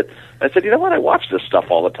this pivot. I said, you know what? I watch this stuff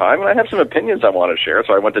all the time, and I have some opinions I want to share.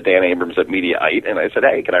 So I went to Dan Abrams at Mediaite, and I said,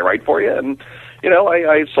 hey, can I write for you? And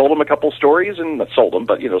I sold him a couple stories, and not sold them,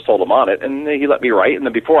 but sold him on it, and he let me write. And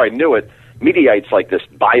then before I knew it, Mediaite's like this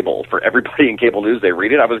Bible for everybody in cable news. They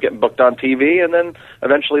read it. I was getting booked on TV, and then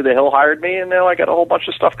eventually The Hill hired me, and now I got a whole bunch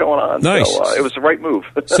of stuff going on. Nice. So it was the right move.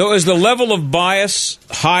 So is the level of bias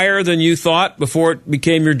higher than you thought before it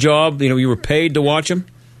became your job? You were paid to watch them?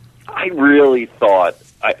 I really thought,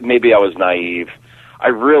 maybe I was naive, I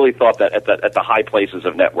really thought that at the high places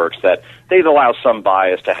of networks that they'd allow some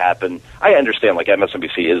bias to happen. I understand, like,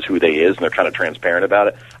 MSNBC is who they is, and they're kind of transparent about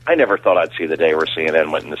it. I never thought I'd see the day where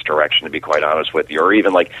CNN went in this direction, to be quite honest with you, or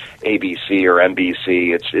even like ABC or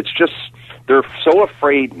NBC. It's just, they're so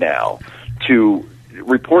afraid now to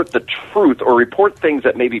report the truth or report things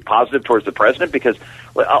that may be positive towards the president, because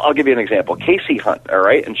I'll give you an example. Casey Hunt, all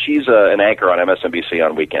right, and she's an anchor on MSNBC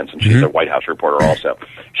on weekends, and she's a White House reporter also.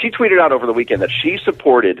 She tweeted out over the weekend that she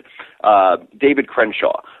supported David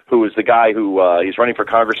Crenshaw, who is the guy who he's running for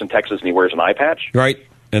Congress in Texas, and he wears an eye patch. Right.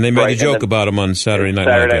 And they made a joke about him on Saturday Night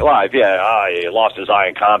Live. Yeah, he lost his eye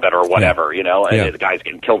in combat or whatever, and the guy's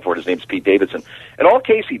getting killed for it. His name's Pete Davidson. And all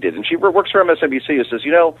Casey did, and she works for MSNBC, and says,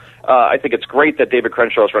 I think it's great that David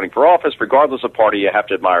Crenshaw is running for office. Regardless of party, you have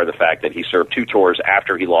to admire the fact that he served 2 tours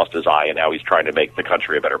after he lost his eye, and now he's trying to make the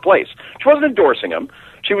country a better place. She wasn't endorsing him.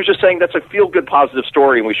 She was just saying that's a feel-good, positive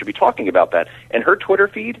story, and we should be talking about that. And her Twitter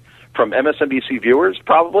feed from MSNBC viewers,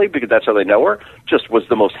 probably, because that's how they know her, just was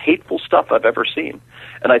the most hateful stuff I've ever seen.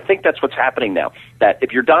 And I think that's what's happening now, that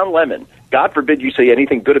if you're Don Lemon, God forbid you say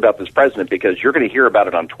anything good about this president, because you're going to hear about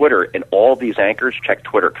it on Twitter, and all these anchors check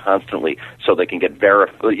Twitter constantly so they can get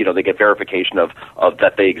they get verification of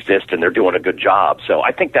that they exist and they're doing a good job. So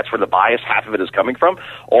I think that's where the bias, half of it, is coming from.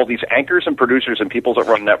 All these anchors and producers and people that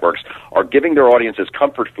run networks are giving their audiences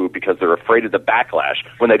comfort food because they're afraid of the backlash,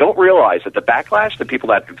 when they don't realize that the backlash, the people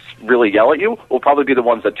that really yell at you, will probably be the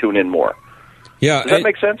ones that tune in more. Yeah. Does that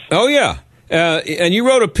make sense? Oh, yeah. And you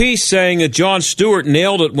wrote a piece saying that Jon Stewart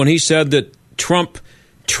nailed it when he said that Trump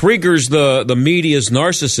triggers the media's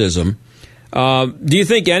narcissism. Do you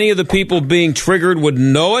think any of the people being triggered would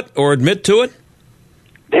know it or admit to it?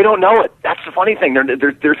 They don't know it. That's the funny thing.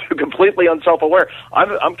 They're completely unself-aware.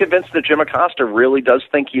 I'm convinced that Jim Acosta really does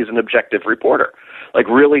think he's an objective reporter. Like,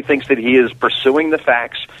 really thinks that he is pursuing the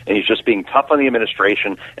facts, and he's just being tough on the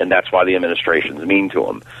administration, and that's why the administration's mean to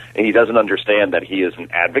him. And he doesn't understand that he is an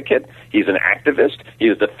advocate, he's an activist, he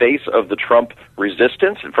is the face of the Trump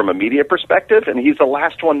resistance from a media perspective, and he's the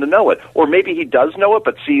last one to know it. Or maybe he does know it,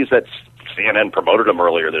 but sees that CNN promoted him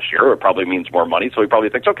earlier this year. It probably means more money, so he probably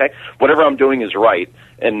thinks, okay, whatever I'm doing is right.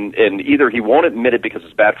 And either he won't admit it because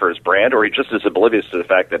it's bad for his brand, or he just is oblivious to the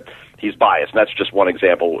fact that he's biased. And that's just one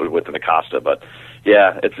example with Acosta. But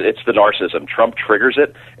yeah, it's the narcissism. Trump triggers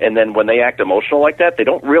it, and then when they act emotional like that, they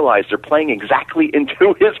don't realize they're playing exactly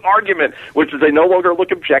into his argument, which is they no longer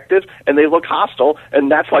look objective and they look hostile,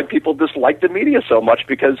 and that's why people dislike the media so much,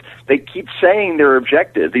 because they keep saying they're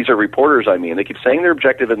objective. These are reporters, I mean. They keep saying they're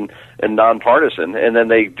objective and nonpartisan, and then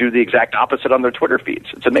they do the exact opposite on their Twitter feeds.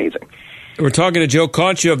 It's amazing. We're talking to Joe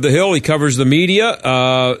Concha of The Hill. He covers the media,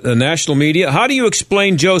 the national media. How do you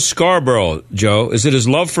explain Joe Scarborough, Joe? Is it his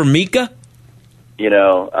love for Mika?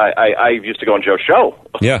 I used to go on Joe's show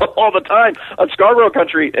all the time on Scarborough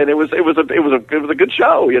Country, and it was a good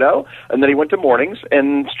show, And then he went to mornings,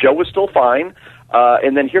 and Joe was still fine.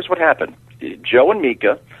 And then here's what happened: Joe and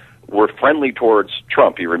Mika were friendly towards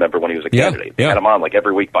Trump. You remember when he was a candidate? They had him on like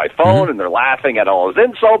every week by phone, and they're laughing at all his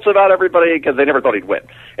insults about everybody because they never thought he'd win.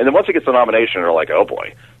 And then once he gets the nomination, they're like, "Oh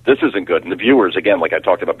boy, this isn't good." And the viewers, again, like I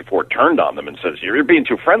talked about before, turned on them and says, "You're being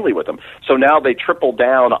too friendly with him." So now they triple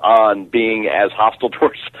down on being as hostile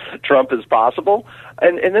towards Trump as possible.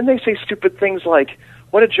 And then they say stupid things like,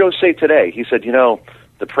 what did Joe say today? He said,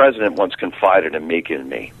 the president once confided in Mika and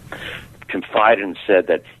me. Confided and said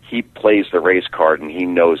that he plays the race card and he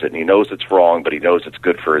knows it, and he knows it's wrong, but he knows it's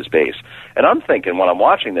good for his base. And I'm thinking when I'm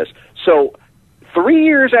watching this, so 3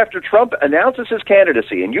 years after Trump announces his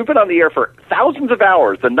candidacy, and you've been on the air for thousands of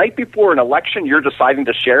hours, the night before an election, you're deciding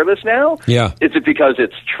to share this now? Yeah. Is it because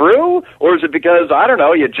it's true, or is it because, I don't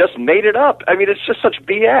know, you just made it up? I mean, it's just such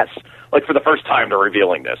BS. Like, for the first time, they're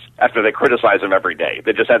revealing this after they criticize him every day.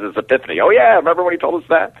 They just had this epiphany. Oh, yeah, remember when he told us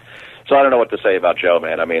that? So I don't know what to say about Joe,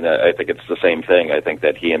 man. I mean, I think it's the same thing. I think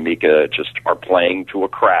that he and Mika just are playing to a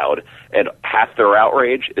crowd, and half their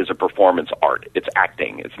outrage is a performance art. It's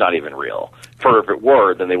acting. It's not even real. For if it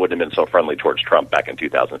were, then they wouldn't have been so friendly towards Trump back in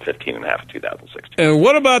 2015 and half of 2016. And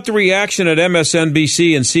what about the reaction at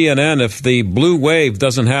MSNBC and CNN if the blue wave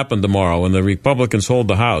doesn't happen tomorrow and the Republicans hold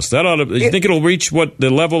the House? That ought to, you think it'll reach the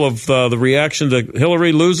level of the reaction to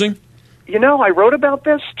Hillary losing? I wrote about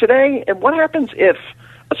this today, and what happens if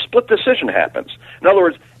a split decision happens? In other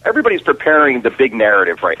words, everybody's preparing the big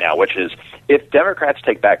narrative right now, which is if Democrats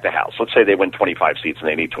take back the House, let's say they win 25 seats and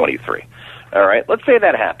they need 23. All right, let's say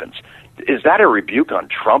that happens. Is that a rebuke on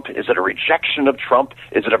Trump? Is it a rejection of Trump?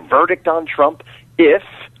 Is it a verdict on Trump if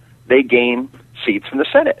they gain seats in the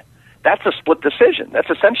Senate? That's a split decision. That's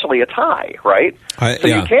essentially a tie, right?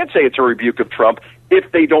 You can't say it's a rebuke of Trump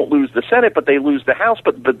if they don't lose the Senate, but they lose the House,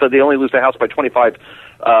 but they only lose the House by 25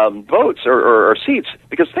 votes or seats.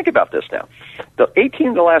 Because think about this now. 18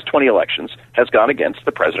 of the last 20 elections has gone against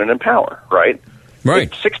the president in power, right?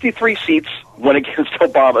 Right. 63 seats went against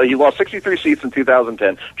Obama. He lost 63 seats in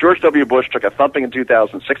 2010. George W. Bush took a thumping in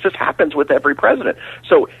 2006. This happens with every president.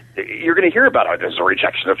 So you're going to hear about there's a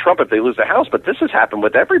rejection of Trump if they lose the House, but this has happened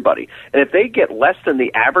with everybody. And if they get less than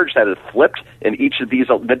the average that is flipped in each of these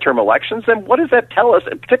midterm elections, then what does that tell us,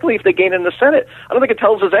 particularly if they gain in the Senate? I don't think it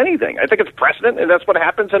tells us anything. I think it's precedent, and that's what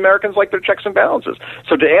happens. Americans like their checks and balances.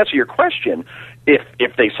 So to answer your question,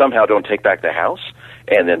 if they somehow don't take back the House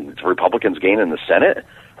and then the Republicans gain in the Senate,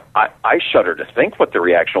 I shudder to think what the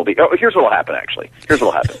reaction will be. Oh, here's what will happen, actually. Here's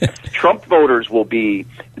what will happen. Trump voters will be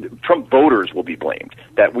blamed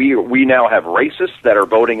that we now have racists that are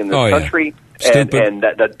voting in this country. And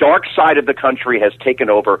that the dark side of the country has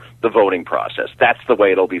taken over the voting process. That's the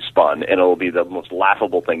way it'll be spun, and it'll be the most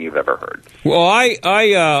laughable thing you've ever heard. Well,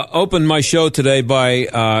 I opened my show today by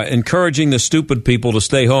encouraging the stupid people to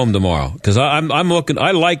stay home tomorrow because I'm looking.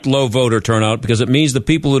 I like low voter turnout because it means the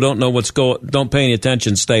people who don't know don't pay any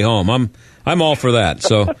attention stay home. I'm all for that.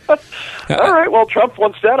 So, all right. Well, Trump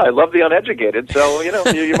once said, "I love the uneducated." So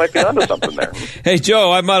you might be onto something there. Hey,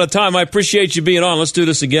 Joe, I'm out of time. I appreciate you being on. Let's do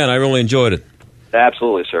this again. I really enjoyed it.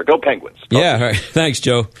 Absolutely, sir. Go Penguins. All right. Thanks,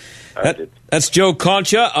 Joe. That's Joe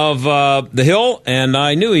Concha of The Hill, and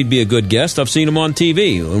I knew he'd be a good guest. I've seen him on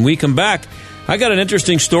TV. When we come back, I got an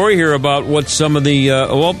interesting story here about what some of the.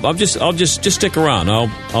 I'll just stick around.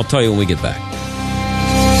 I'll tell you when we get back.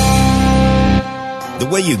 The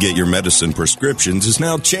way you get your medicine prescriptions is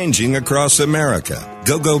now changing across America.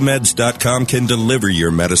 GoGoMeds.com can deliver your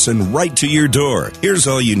medicine right to your door. Here's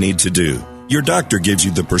all you need to do. Your doctor gives you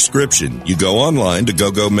the prescription. You go online to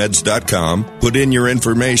GoGoMeds.com, put in your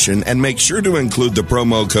information, and make sure to include the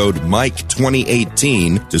promo code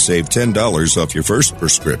Mike2018 to save $10 off your first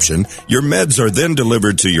prescription. Your meds are then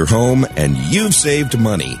delivered to your home, and you've saved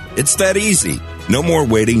money. It's that easy. No more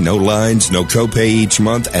waiting, no lines, no copay each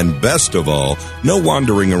month, and best of all, no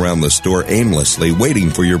wandering around the store aimlessly waiting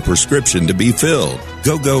for your prescription to be filled.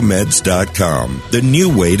 GoGoMeds.com, the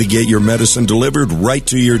new way to get your medicine delivered right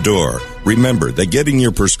to your door. Remember that getting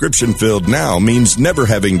your prescription filled now means never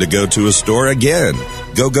having to go to a store again.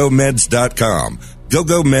 GoGoMeds.com.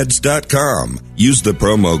 GoGoMeds.com. Use the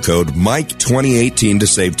promo code Mike2018 to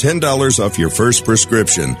save $10 off your first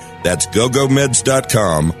prescription. That's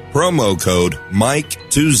GoGoMeds.com. Promo code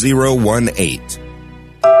Mike2018.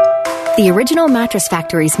 The Original Mattress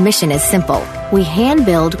Factory's mission is simple. We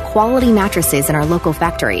hand-build quality mattresses in our local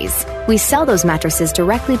factories. We sell those mattresses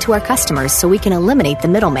directly to our customers so we can eliminate the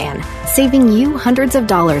middleman, saving you hundreds of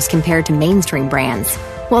dollars compared to mainstream brands.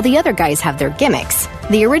 While the other guys have their gimmicks,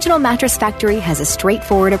 the Original Mattress Factory has a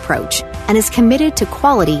straightforward approach and is committed to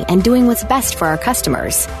quality and doing what's best for our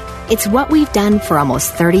customers. It's what we've done for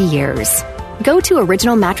almost 30 years. Go to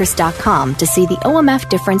originalmattress.com to see the OMF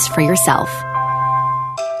difference for yourself.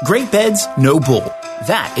 Great beds, no bull.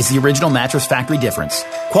 That is the Original Mattress Factory difference.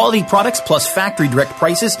 Quality products plus factory direct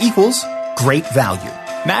prices equals great value.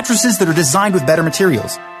 Mattresses that are designed with better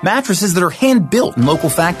materials. Mattresses that are hand-built in local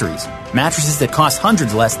factories. Mattresses that cost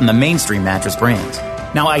hundreds less than the mainstream mattress brands.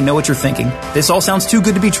 Now, I know what you're thinking. This all sounds too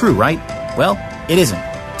good to be true, right? Well, it isn't.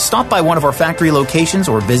 Stop by one of our factory locations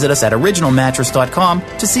or visit us at originalmattress.com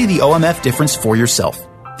to see the OMF difference for yourself.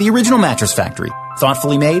 The Original Mattress Factory.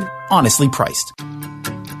 Thoughtfully made, honestly priced.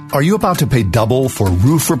 Are you about to pay double for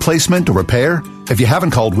roof replacement or repair? If you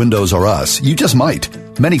haven't called Windows or Us, you just might.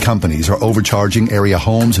 Many companies are overcharging area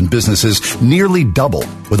homes and businesses nearly double.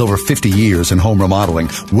 With over 50 years in home remodeling,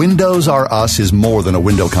 Windows R Us is more than a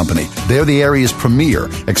window company. They're the area's premier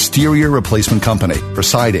exterior replacement company for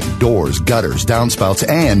siding, doors, gutters, downspouts,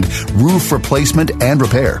 and roof replacement and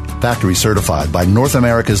repair. Factory certified by North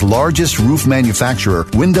America's largest roof manufacturer,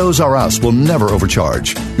 Windows R Us will never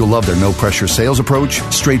overcharge. You'll love their no-pressure sales approach,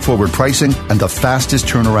 straightforward pricing, and the fastest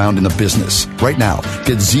turnaround in the business. Right now,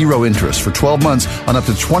 get zero interest for 12 months on up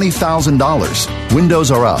to $20,000.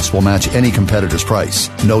 Windows R Us will match any competitor's price.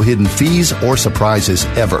 No hidden fees or surprises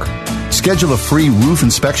ever. Schedule a free roof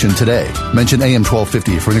inspection today. Mention AM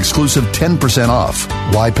 1250 for an exclusive 10% off.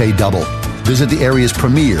 Why pay double? Visit the area's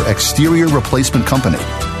premier exterior replacement company.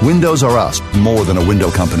 Windows R Us, more than a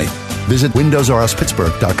window company. Visit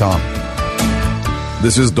windowsruspittsburgh.com.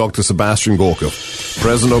 This is Dr. Sebastian Gorka.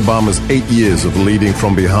 President Obama's 8 years of leading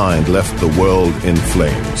from behind left the world in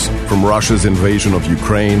flames. From Russia's invasion of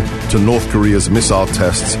Ukraine to North Korea's missile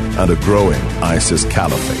tests and a growing ISIS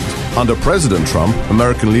caliphate. Under President Trump,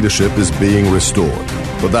 American leadership is being restored.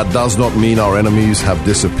 But that does not mean our enemies have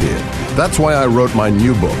disappeared. That's why I wrote my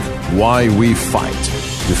new book, Why We Fight: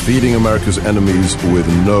 Defeating America's Enemies with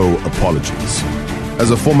No Apologies. As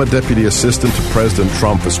a former deputy assistant to President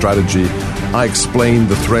Trump for strategy, I explained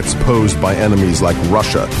the threats posed by enemies like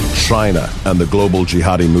Russia, China, and the global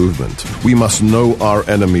jihadi movement. We must know our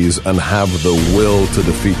enemies and have the will to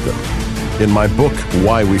defeat them. In my book,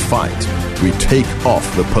 Why We Fight, we take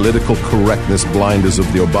off the political correctness blinders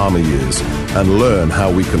of the Obama years and learn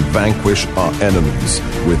how we can vanquish our enemies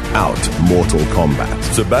without mortal combat.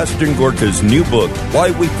 Sebastian Gorka's new book, Why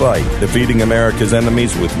We Fight: Defeating America's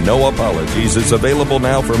Enemies with No Apologies, is available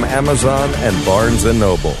now from Amazon and Barnes &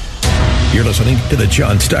 Noble. You're listening to The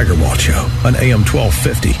John Steigerwald Show on AM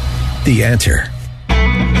 1250. The Answer.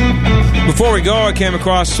 Before we go, I came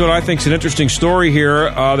across what I think is an interesting story here,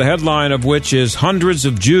 the headline of which is Hundreds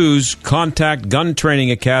of Jews Contact Gun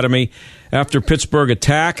Training Academy After Pittsburgh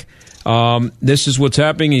Attack. This is what's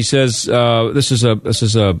happening. He says this is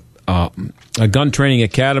a gun training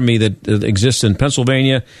academy that exists in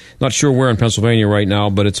Pennsylvania. Not sure where in Pennsylvania right now,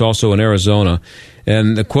 but it's also in Arizona.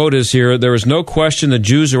 And the quote is here, "There is no question that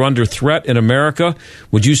Jews are under threat in America.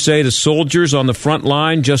 Would you say to soldiers on the front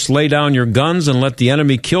line, just lay down your guns and let the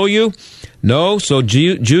enemy kill you? No, so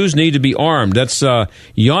Jews need to be armed." That's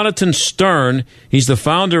Yonatan Stern. He's the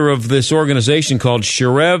founder of this organization called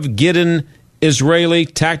Sherev Gideon Israeli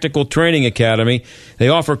Tactical Training Academy. They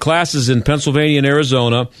offer classes in Pennsylvania and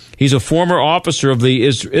Arizona. He's a former officer of the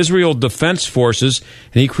Israel Defense Forces,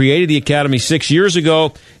 and he created the academy 6 years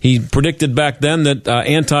ago. He predicted back then that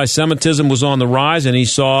anti-Semitism was on the rise, and he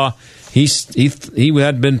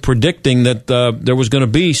had been predicting that there was going to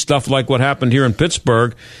be stuff like what happened here in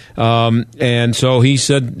Pittsburgh. And so he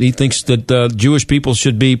said he thinks that Jewish people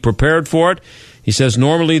should be prepared for it. He says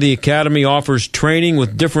normally the academy offers training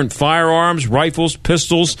with different firearms, rifles,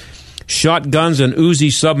 pistols, shotguns, and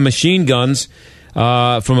Uzi submachine guns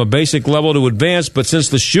from a basic level to advanced. But since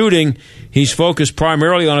the shooting, he's focused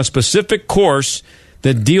primarily on a specific course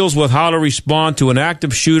that deals with how to respond to an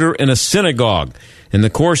active shooter in a synagogue. And the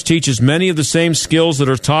course teaches many of the same skills that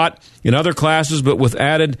are taught in other classes, but with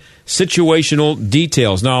added situational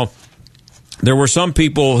details. Now, there were some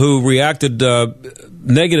people who reacted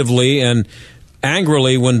negatively and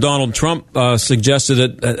angrily when Donald Trump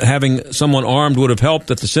suggested that having someone armed would have helped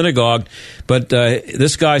at the synagogue. But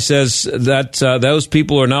this guy says that those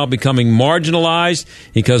people are now becoming marginalized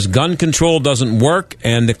because gun control doesn't work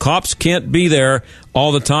and the cops can't be there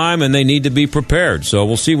all the time and they need to be prepared. So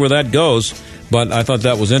we'll see where that goes. But I thought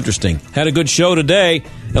that was interesting. Had a good show today.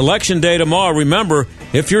 Election day tomorrow. Remember,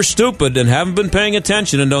 if you're stupid and haven't been paying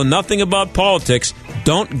attention and know nothing about politics,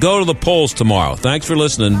 don't go to the polls tomorrow. Thanks for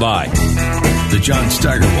listening. Bye. The John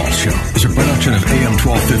Steigerwald Show is a production of AM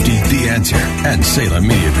 1250 The Answer and Salem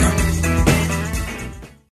Media Group.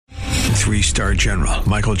 3-star General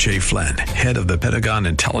Michael J. Flynn, head of the Pentagon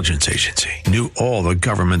Intelligence Agency, knew all the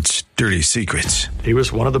government's dirty secrets. He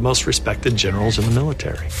was one of the most respected generals in the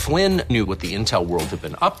military. Flynn knew what the intel world had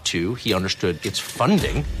been up to. He understood its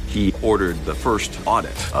funding. He ordered the first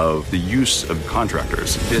audit of the use of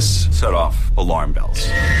contractors. This set off alarm bells.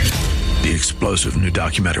 The explosive new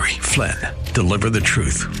documentary, Flynn, Deliver the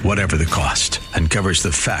Truth, Whatever the Cost, uncovers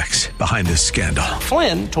the facts behind this scandal.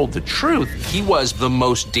 Flynn told the truth. He was the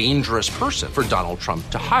most dangerous person for Donald Trump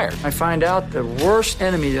to hire. I find out the worst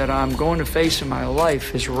enemy that I'm going to face in my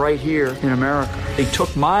life is right here in America. They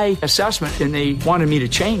took my assessment and they wanted me to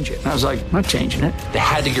change it. And I was like, I'm not changing it. They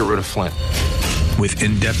had to get rid of Flynn. With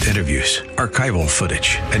in-depth interviews, archival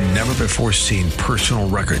footage, and never-before-seen personal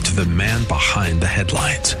records of the man behind the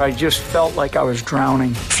headlines. I just felt like I was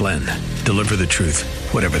drowning. Flynn, Deliver the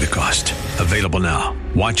Truth, Whatever the Cost. Available now.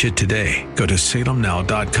 Watch it today. Go to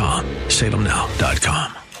salemnow.com.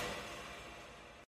 salemnow.com.